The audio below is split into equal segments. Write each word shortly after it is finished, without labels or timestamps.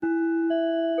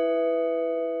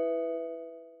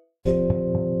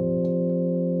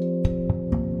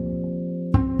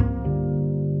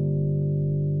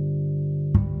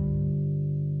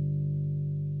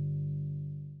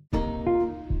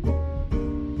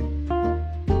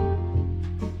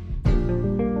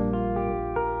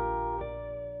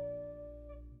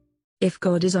If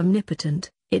God is omnipotent,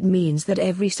 it means that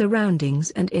every surroundings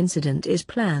and incident is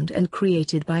planned and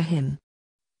created by Him.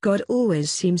 God always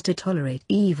seems to tolerate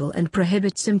evil and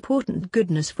prohibits important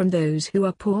goodness from those who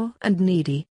are poor and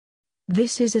needy.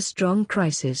 This is a strong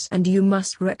crisis and you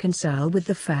must reconcile with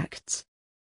the facts.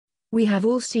 We have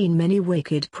all seen many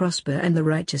wicked prosper and the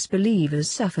righteous believers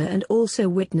suffer, and also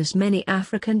witness many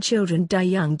African children die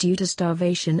young due to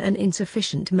starvation and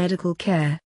insufficient medical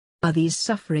care. Are these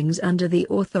sufferings under the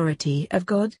authority of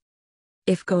God?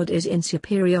 If God is in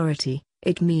superiority,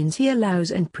 it means He allows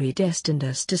and predestined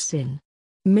us to sin.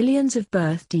 Millions of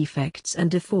birth defects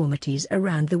and deformities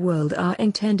around the world are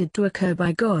intended to occur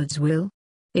by God's will.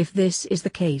 If this is the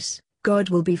case, God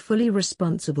will be fully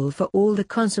responsible for all the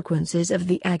consequences of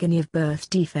the agony of birth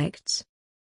defects.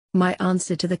 My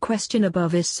answer to the question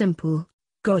above is simple.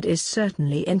 God is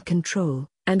certainly in control,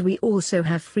 and we also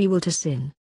have free will to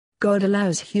sin. God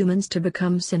allows humans to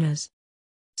become sinners.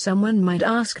 Someone might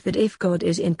ask that if God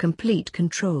is in complete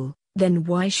control, then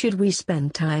why should we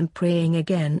spend time praying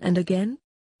again and again?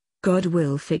 God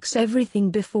will fix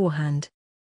everything beforehand.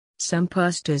 Some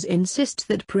pastors insist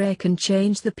that prayer can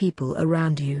change the people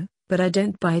around you, but I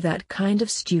don't buy that kind of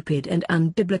stupid and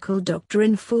unbiblical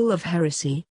doctrine full of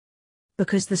heresy.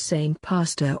 Because the same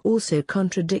pastor also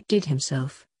contradicted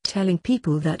himself, telling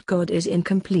people that God is in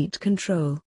complete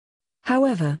control.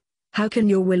 However, how can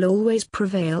your will always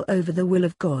prevail over the will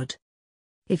of God?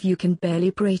 If you can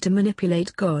barely pray to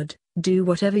manipulate God, do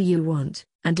whatever you want,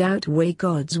 and outweigh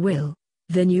God's will,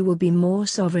 then you will be more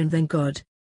sovereign than God.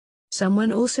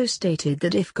 Someone also stated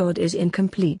that if God is in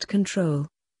complete control,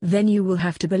 then you will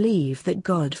have to believe that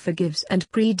God forgives and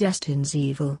predestines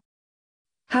evil.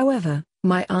 However,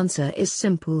 my answer is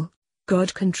simple.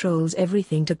 God controls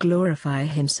everything to glorify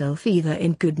Himself either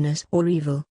in goodness or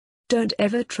evil. Don't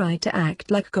ever try to act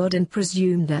like God and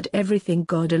presume that everything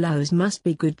God allows must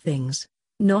be good things,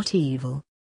 not evil.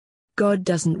 God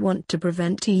doesn't want to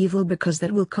prevent evil because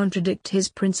that will contradict His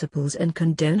principles and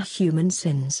condone human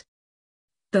sins.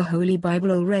 The Holy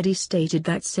Bible already stated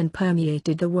that sin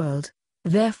permeated the world,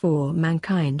 therefore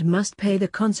mankind must pay the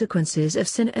consequences of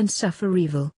sin and suffer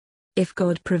evil. If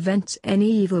God prevents any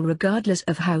evil regardless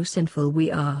of how sinful we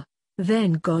are,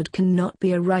 then God cannot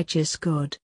be a righteous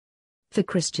God. For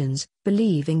Christians,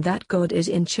 believing that God is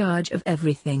in charge of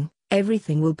everything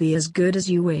will be as good as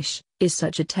you wish, is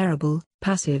such a terrible,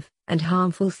 passive, and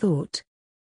harmful thought.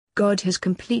 God has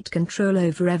complete control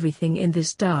over everything in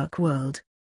this dark world.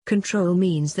 Control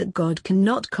means that God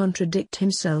cannot contradict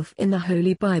Himself in the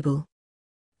Holy Bible.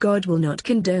 God will not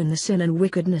condone the sin and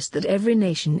wickedness that every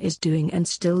nation is doing and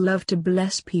still love to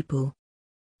bless people.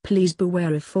 Please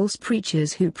beware of false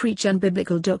preachers who preach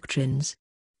unbiblical doctrines.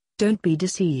 Don't be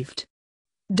deceived.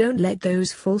 Don't let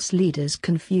those false leaders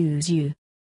confuse you.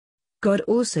 God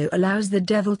also allows the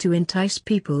devil to entice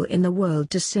people in the world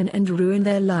to sin and ruin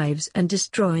their lives and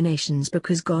destroy nations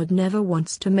because God never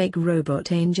wants to make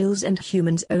robot angels and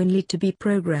humans only to be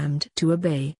programmed to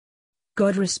obey.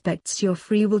 God respects your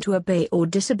free will to obey or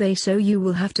disobey, so you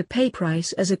will have to pay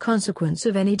price as a consequence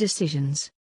of any decisions.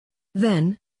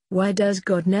 Then, why does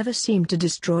God never seem to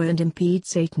destroy and impede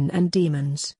Satan and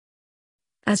demons?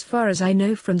 As far as I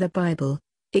know from the Bible,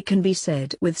 it can be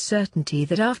said with certainty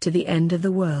that after the end of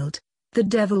the world, the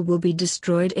devil will be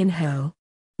destroyed in hell.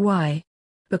 Why?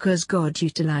 Because God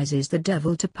utilizes the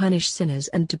devil to punish sinners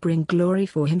and to bring glory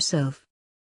for Himself.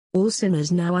 All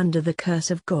sinners now under the curse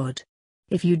of God.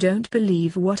 If you don't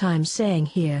believe what I'm saying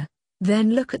here,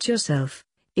 then look at yourself.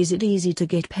 Is it easy to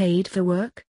get paid for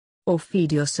work? Or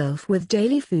feed yourself with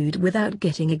daily food without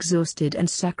getting exhausted and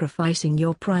sacrificing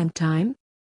your prime time?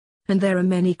 And there are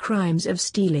many crimes of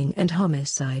stealing and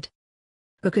homicide.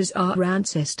 Because our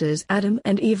ancestors Adam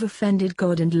and Eve offended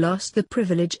God and lost the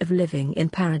privilege of living in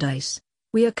paradise,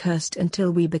 we are cursed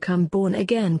until we become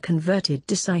born-again converted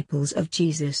disciples of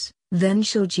Jesus. Then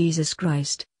shall Jesus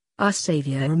Christ, our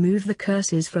Savior, remove the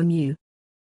curses from you.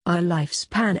 Our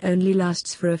lifespan only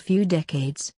lasts for a few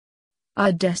decades.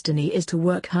 Our destiny is to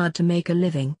work hard to make a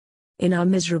living. In our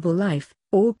miserable life,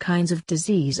 all kinds of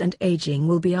disease and aging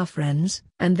will be our friends,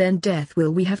 and then death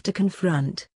will we have to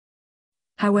confront.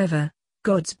 However,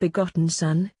 God's begotten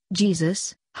Son,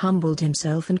 Jesus, humbled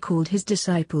Himself and called His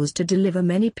disciples to deliver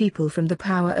many people from the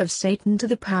power of Satan to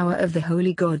the power of the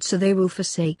Holy God, so they will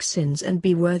forsake sins and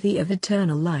be worthy of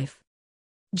eternal life.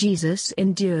 Jesus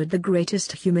endured the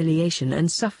greatest humiliation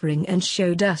and suffering and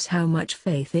showed us how much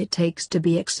faith it takes to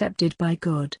be accepted by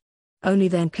God. Only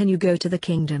then can you go to the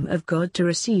kingdom of God to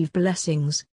receive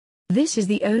blessings. This is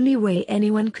the only way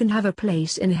anyone can have a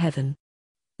place in heaven.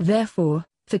 Therefore,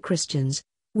 for Christians,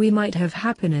 we might have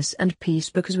happiness and peace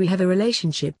because we have a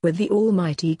relationship with the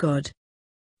Almighty God.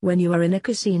 When you are in a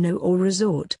casino or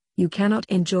resort, you cannot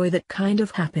enjoy that kind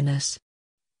of happiness.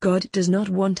 God does not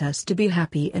want us to be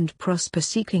happy and prosper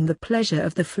seeking the pleasure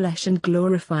of the flesh and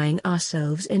glorifying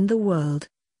ourselves in the world,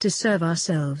 to serve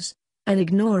ourselves, and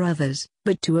ignore others,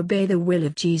 but to obey the will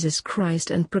of Jesus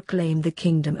Christ and proclaim the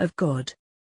kingdom of God.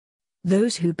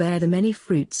 Those who bear the many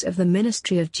fruits of the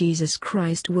ministry of Jesus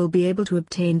Christ will be able to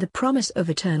obtain the promise of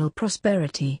eternal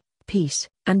prosperity, peace,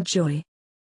 and joy.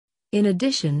 In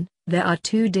addition, there are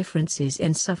two differences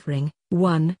in suffering: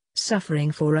 1.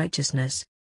 Suffering for righteousness.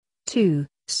 2.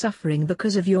 Suffering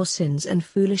because of your sins and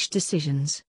foolish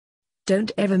decisions.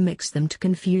 Don't ever mix them to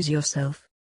confuse yourself.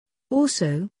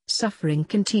 Also, suffering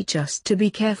can teach us to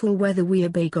be careful whether we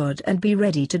obey God and be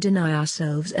ready to deny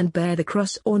ourselves and bear the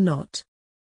cross or not.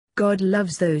 God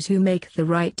loves those who make the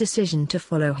right decision to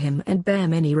follow Him and bear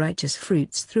many righteous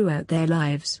fruits throughout their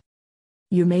lives.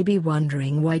 You may be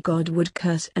wondering why God would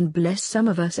curse and bless some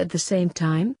of us at the same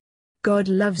time. God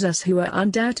loves us who are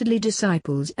undoubtedly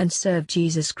disciples and serve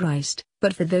Jesus Christ,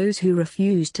 but for those who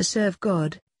refuse to serve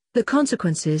God, the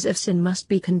consequences of sin must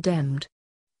be condemned.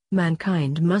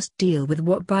 Mankind must deal with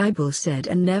what Bible said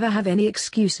and never have any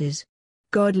excuses.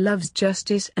 God loves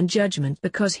justice and judgment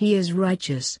because He is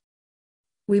righteous.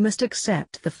 We must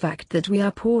accept the fact that we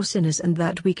are poor sinners and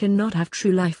that we cannot have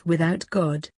true life without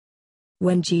God.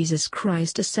 When Jesus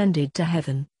Christ ascended to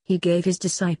heaven, He gave His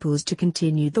disciples to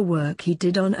continue the work He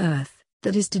did on earth,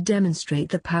 that is to demonstrate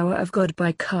the power of God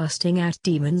by casting out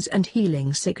demons and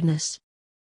healing sickness.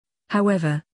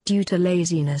 However, due to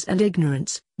laziness and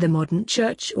ignorance, the modern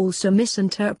church also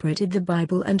misinterpreted the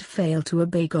Bible and failed to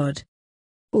obey God.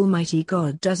 Almighty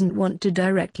God doesn't want to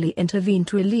directly intervene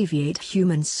to alleviate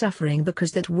human suffering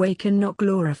because that way cannot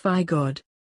glorify God.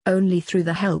 Only through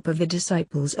the help of the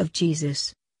disciples of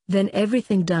Jesus, then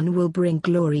everything done will bring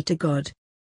glory to God.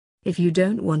 If you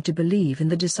don't want to believe in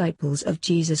the disciples of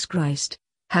Jesus Christ,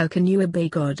 how can you obey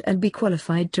God and be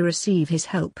qualified to receive His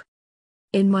help?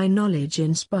 In my knowledge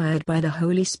inspired by the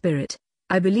Holy Spirit,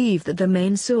 I believe that the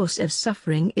main source of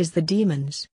suffering is the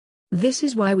demons. This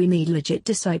is why we need legit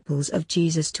disciples of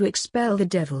Jesus to expel the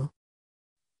devil.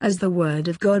 As the Word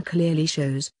of God clearly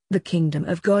shows, the kingdom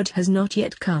of God has not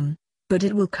yet come, but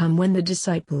it will come when the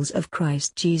disciples of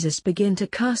Christ Jesus begin to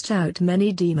cast out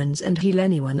many demons and heal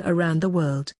anyone around the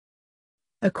world.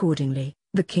 Accordingly,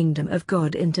 the kingdom of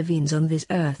God intervenes on this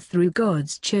earth through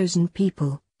God's chosen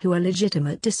people, who are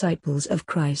legitimate disciples of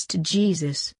Christ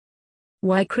Jesus.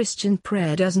 Why Christian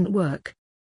prayer doesn't work.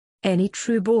 Any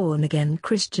true born-again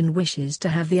Christian wishes to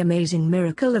have the amazing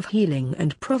miracle of healing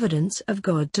and providence of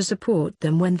God to support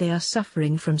them when they are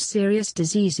suffering from serious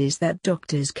diseases that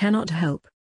doctors cannot help.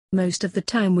 Most of the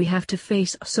time we have to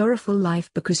face a sorrowful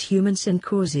life because human sin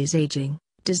causes aging,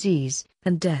 disease,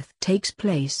 and death takes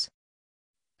place.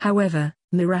 However,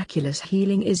 miraculous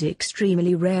healing is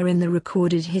extremely rare in the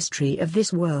recorded history of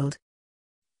this world.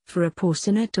 For a poor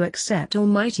sinner to accept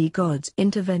Almighty God's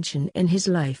intervention in his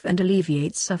life and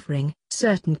alleviate suffering,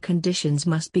 certain conditions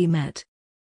must be met.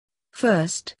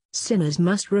 First, sinners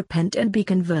must repent and be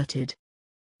converted.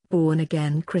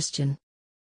 Born-again Christian.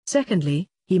 Secondly,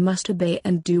 he must obey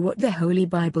and do what the Holy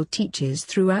Bible teaches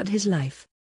throughout his life.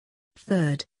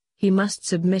 Third, he must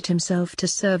submit himself to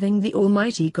serving the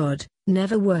Almighty God,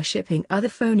 never worshipping other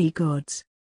phony gods.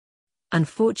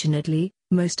 Unfortunately,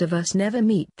 most of us never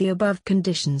meet the above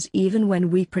conditions even when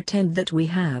we pretend that we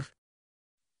have.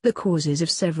 The causes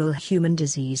of several human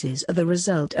diseases are the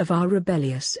result of our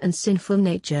rebellious and sinful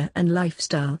nature and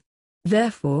lifestyle.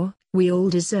 Therefore, we all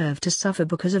deserve to suffer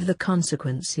because of the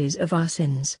consequences of our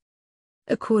sins.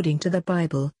 According to the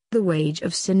Bible, the wage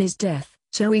of sin is death,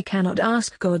 so we cannot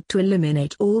ask God to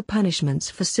eliminate all punishments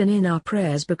for sin in our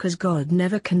prayers because God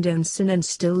never condones sin and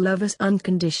still loves us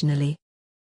unconditionally.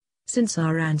 Since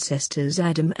our ancestors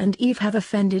Adam and Eve have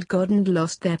offended God and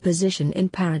lost their position in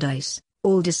paradise,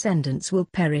 all descendants will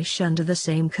perish under the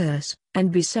same curse,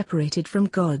 and be separated from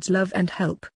God's love and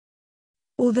help.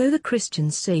 Although the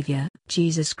Christian Savior,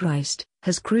 Jesus Christ,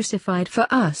 has crucified for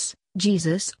us,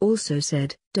 Jesus also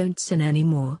said, "Don't sin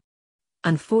anymore."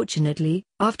 Unfortunately,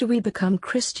 after we become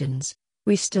Christians,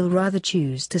 we still rather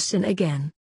choose to sin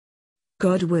again.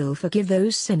 God will forgive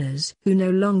those sinners who no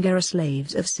longer are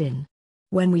slaves of sin.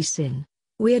 When we sin,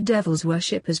 we are devil's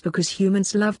worshippers because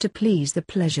humans love to please the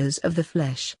pleasures of the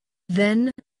flesh.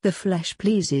 Then, the flesh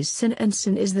pleases sin and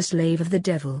sin is the slave of the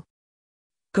devil.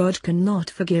 God cannot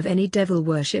forgive any devil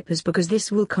worshippers because this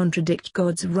will contradict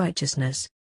God's righteousness.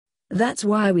 That's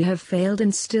why we have failed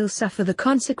and still suffer the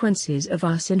consequences of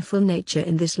our sinful nature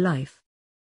in this life.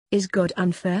 Is God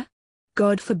unfair?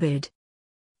 God forbid.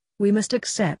 We must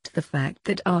accept the fact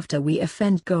that after we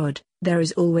offend God, there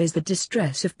is always the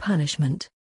distress of punishment.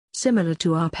 similar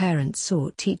to our parents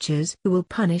or teachers who will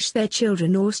punish their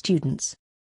children or students.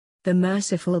 The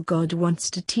merciful God wants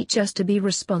to teach us to be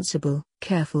responsible,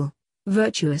 careful,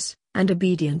 virtuous, and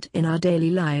obedient in our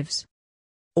daily lives.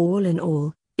 All in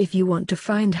all, if you want to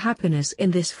find happiness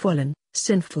in this fallen,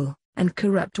 sinful, and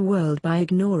corrupt world by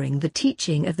ignoring the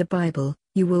teaching of the Bible,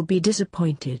 you will be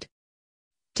disappointed.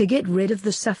 To get rid of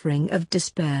the suffering of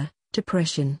despair,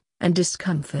 depression, and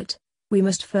discomfort, we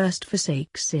must first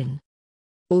forsake sin.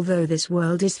 Although this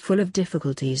world is full of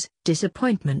difficulties,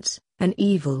 disappointments, and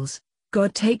evils,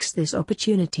 God takes this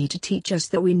opportunity to teach us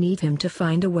that we need Him to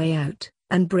find a way out,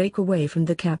 and break away from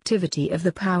the captivity of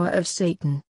the power of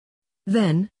Satan.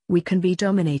 Then, we can be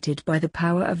dominated by the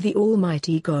power of the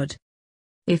Almighty God.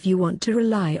 If you want to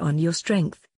rely on your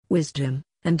strength, wisdom,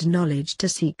 and knowledge to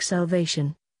seek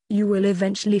salvation, you will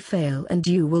eventually fail and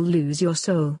you will lose your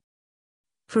soul.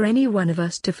 For any one of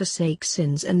us to forsake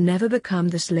sins and never become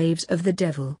the slaves of the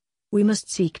devil, we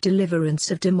must seek deliverance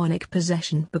of demonic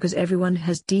possession because everyone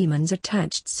has demons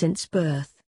attached since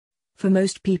birth. For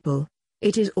most people,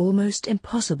 it is almost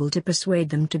impossible to persuade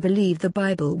them to believe the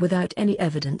Bible without any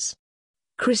evidence.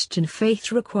 Christian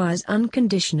faith requires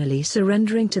unconditionally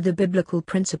surrendering to the biblical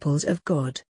principles of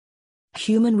God.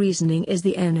 Human reasoning is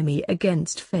the enemy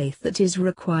against faith that is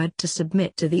required to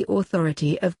submit to the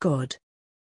authority of God.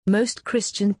 Most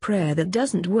Christian prayer that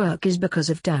doesn't work is because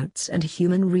of doubts and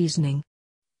human reasoning.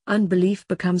 Unbelief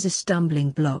becomes a stumbling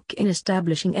block in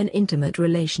establishing an intimate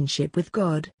relationship with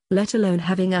God, let alone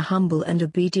having a humble and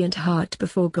obedient heart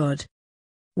before God.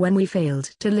 When we failed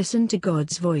to listen to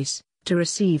God's voice, to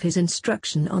receive His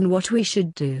instruction on what we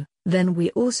should do, then we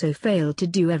also failed to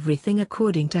do everything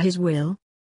according to His will.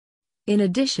 In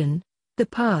addition, the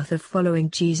path of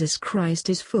following Jesus Christ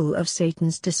is full of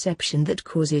Satan's deception that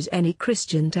causes any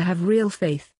Christian to have real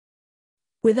faith.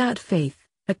 Without faith,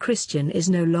 a Christian is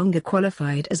no longer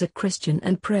qualified as a Christian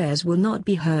and prayers will not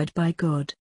be heard by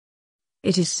God.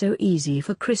 It is so easy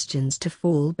for Christians to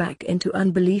fall back into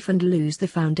unbelief and lose the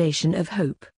foundation of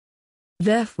hope.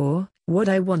 Therefore, what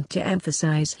I want to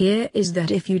emphasize here is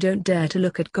that if you don't dare to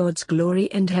look at God's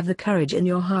glory and have the courage in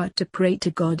your heart to pray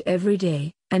to God every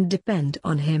day, and depend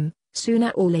on Him, sooner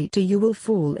or later you will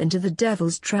fall into the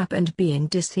devil's trap and being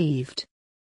deceived.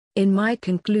 In my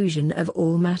conclusion of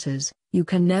all matters, you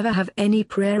can never have any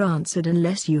prayer answered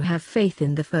unless you have faith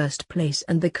in the first place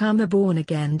and become a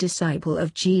born-again disciple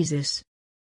of Jesus.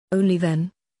 Only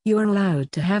then, you are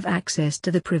allowed to have access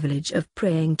to the privilege of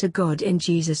praying to God in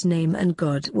Jesus' name and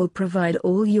God will provide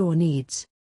all your needs.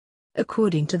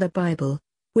 According to the Bible,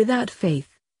 without faith,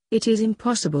 it is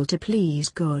impossible to please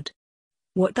God.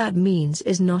 What that means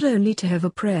is not only to have a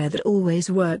prayer that always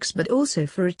works but also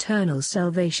for eternal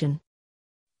salvation.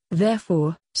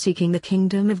 Therefore, seeking the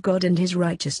kingdom of God and His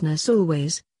righteousness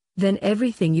always, then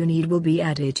everything you need will be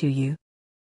added to you.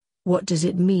 What does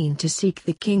it mean to seek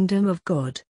the kingdom of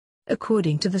God?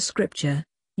 According to the scripture,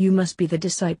 you must be the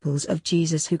disciples of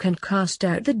Jesus who can cast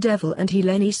out the devil and heal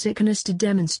any sickness to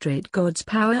demonstrate God's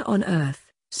power on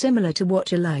earth, similar to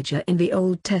what Elijah in the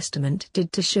Old Testament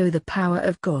did to show the power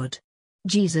of God.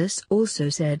 Jesus also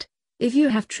said, "If you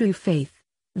have true faith,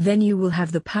 then you will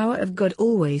have the power of God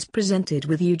always presented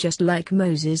with you just like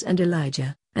Moses and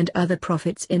Elijah, and other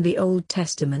prophets in the Old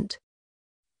Testament."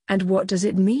 And what does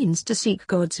it mean to seek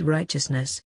God's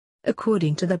righteousness?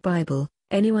 According to the Bible,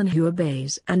 anyone who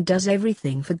obeys and does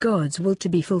everything for God's will to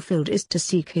be fulfilled is to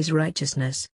seek His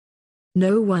righteousness.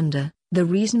 No wonder, the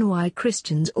reason why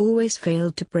Christians always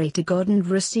fail to pray to God and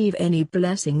receive any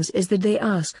blessings is that they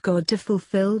ask God to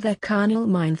fulfill their carnal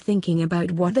mind thinking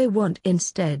about what they want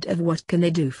instead of what can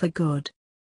they do for God.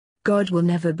 God will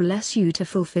never bless you to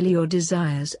fulfill your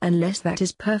desires unless that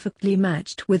is perfectly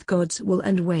matched with God's will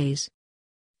and ways.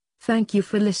 Thank you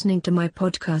for listening to my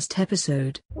podcast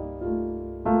episode.